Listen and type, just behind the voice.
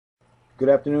Good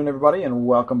afternoon, everybody, and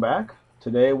welcome back.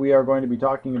 Today we are going to be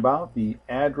talking about the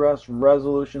address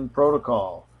resolution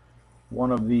protocol,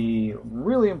 one of the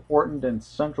really important and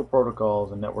central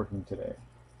protocols in networking today.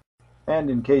 And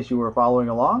in case you were following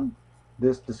along,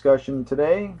 this discussion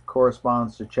today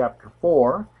corresponds to Chapter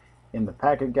 4 in the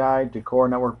Packet Guide to Core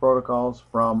Network Protocols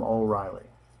from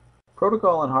O'Reilly.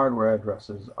 Protocol and hardware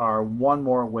addresses are one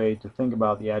more way to think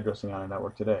about the addressing on a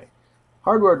network today.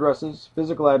 Hardware addresses,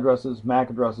 physical addresses, MAC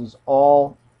addresses,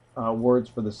 all words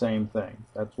for the same thing.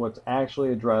 That's what's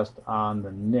actually addressed on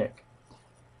the NIC.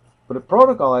 But a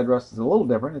protocol address is a little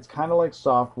different. It's kind of like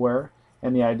software,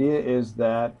 and the idea is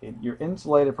that you're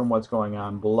insulated from what's going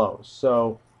on below.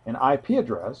 So an IP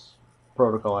address,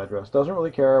 protocol address, doesn't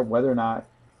really care whether or not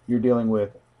you're dealing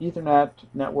with Ethernet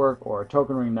network or a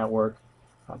token ring network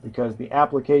because the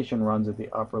application runs at the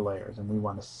upper layers, and we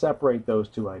want to separate those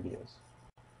two ideas.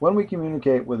 When we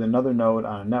communicate with another node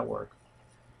on a network,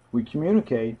 we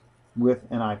communicate with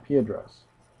an IP address.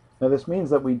 Now this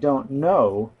means that we don't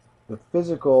know the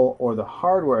physical or the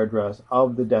hardware address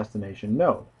of the destination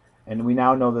node. And we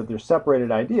now know that they're separated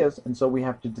ideas, and so we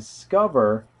have to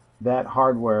discover that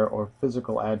hardware or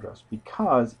physical address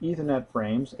because Ethernet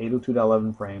frames,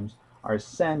 802.11 frames, are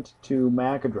sent to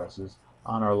MAC addresses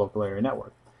on our local area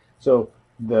network. So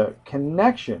the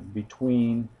connection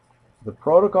between the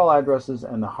protocol addresses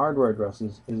and the hardware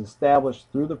addresses is established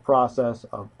through the process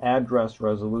of address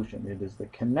resolution. It is the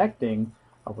connecting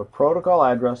of a protocol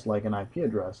address like an IP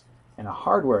address and a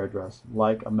hardware address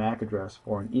like a MAC address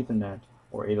for an Ethernet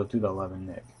or 802.11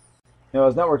 NIC. Now,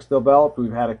 as networks developed,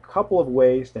 we've had a couple of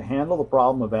ways to handle the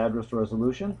problem of address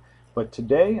resolution, but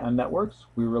today on networks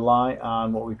we rely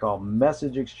on what we call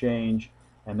message exchange,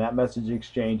 and that message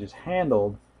exchange is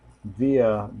handled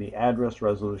via the address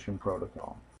resolution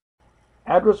protocol.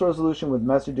 Address resolution with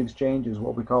message exchange is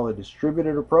what we call a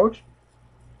distributed approach,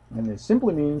 and it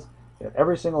simply means that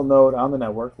every single node on the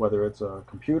network, whether it's a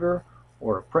computer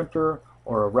or a printer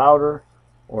or a router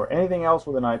or anything else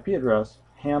with an IP address,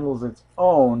 handles its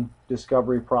own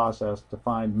discovery process to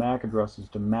find MAC addresses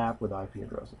to map with IP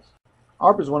addresses.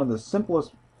 ARP is one of the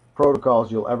simplest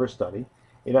protocols you'll ever study.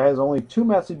 It has only two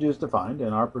messages defined,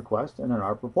 an ARP request and an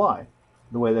ARP reply.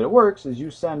 The way that it works is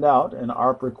you send out an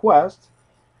ARP request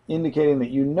indicating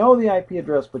that you know the IP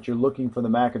address, but you're looking for the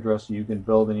MAC address so you can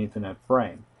build an Ethernet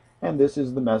frame. And this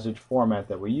is the message format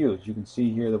that we use. You can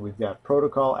see here that we've got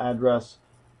protocol address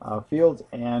fields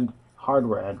and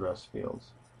hardware address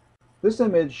fields. This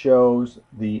image shows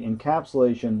the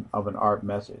encapsulation of an ARP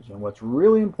message. And what's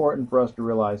really important for us to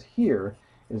realize here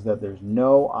is that there's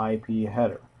no IP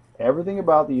header. Everything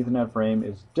about the Ethernet frame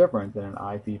is different than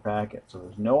an IP packet. So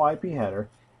there's no IP header,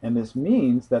 and this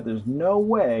means that there's no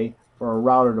way for a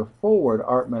router to forward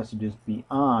ARP messages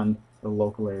beyond the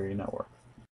local area network.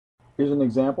 Here's an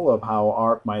example of how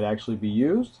ARP might actually be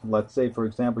used. Let's say, for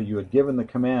example, you had given the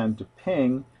command to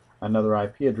ping another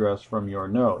IP address from your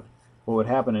node. What would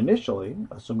happen initially,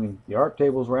 assuming the ARP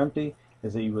tables were empty,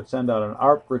 is that you would send out an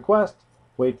ARP request,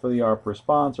 wait for the ARP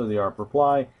response or the ARP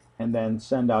reply, and then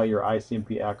send out your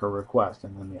icmp echo request,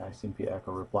 and then the icmp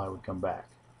echo reply would come back.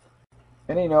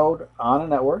 Any node on a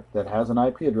network that has an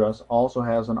IP address also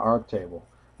has an ARP table.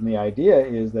 And the idea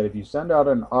is that if you send out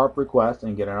an ARP request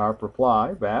and get an ARP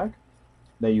reply back,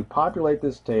 that you populate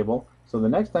this table so the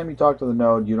next time you talk to the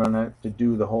node you don't have to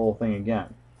do the whole thing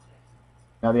again.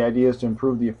 Now the idea is to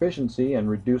improve the efficiency and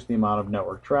reduce the amount of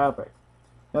network traffic.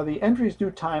 Now the entries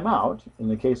do time out. In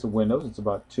the case of Windows it's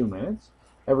about 2 minutes.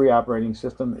 Every operating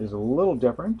system is a little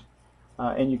different,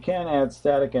 and you can add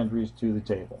static entries to the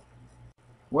table.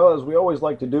 Well, as we always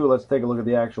like to do, let's take a look at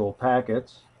the actual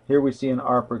packets. Here we see an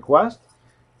ARP request.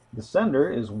 The sender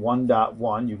is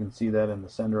 1.1. You can see that in the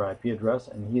sender IP address,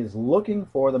 and he is looking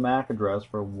for the MAC address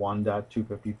for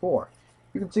 1.254.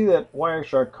 You can see that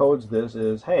Wireshark codes this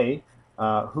as, hey,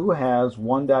 who has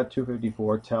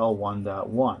 1.254, tell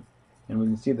 1.1. And we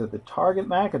can see that the target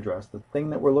MAC address, the thing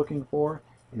that we're looking for,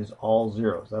 is all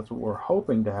zeros. That's what we're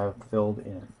hoping to have filled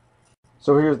in.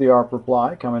 So here's the ARP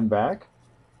reply coming back.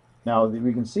 Now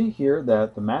we can see here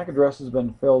that the MAC address has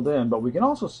been filled in, but we can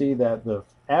also see that the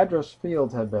address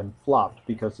fields have been flopped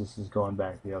because this is going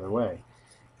back the other way.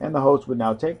 And the host would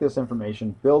now take this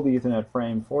information, build the Ethernet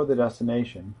frame for the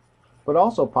destination, but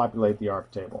also populate the ARP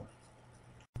table.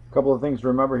 A couple of things to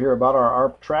remember here about our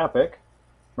ARP traffic.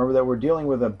 Remember that we're dealing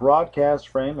with a broadcast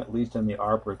frame, at least in the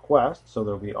ARP request, so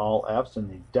there will be all Fs in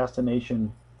the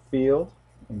destination field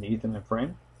in the Ethernet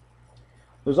frame.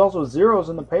 There's also zeros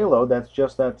in the payload. That's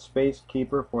just that space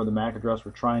keeper for the MAC address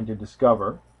we're trying to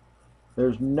discover.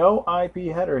 There's no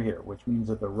IP header here, which means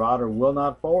that the router will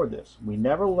not forward this. We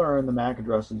never learn the MAC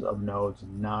addresses of nodes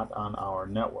not on our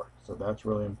network, so that's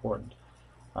really important.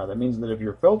 That means that if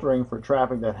you're filtering for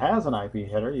traffic that has an IP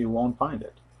header, you won't find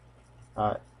it.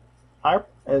 ARP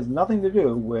has nothing to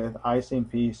do with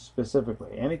icmp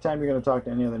specifically. Anytime you're going to talk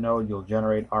to any other node, you'll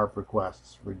generate ARP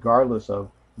requests, regardless of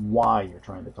why you're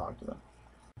trying to talk to them.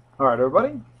 All right,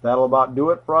 everybody, that'll about do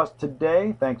it for us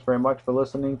today. Thanks very much for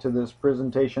listening to this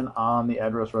presentation on the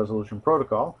Address Resolution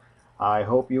Protocol. I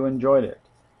hope you enjoyed it.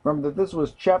 Remember that this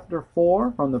was Chapter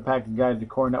 4 from the Packet Guide to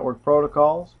Core Network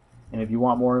Protocols. And if you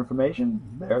want more information,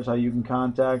 there's how you can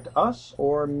contact us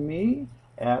or me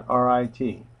at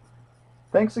RIT.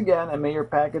 Thanks again, and may your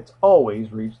packets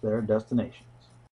always reach their destination.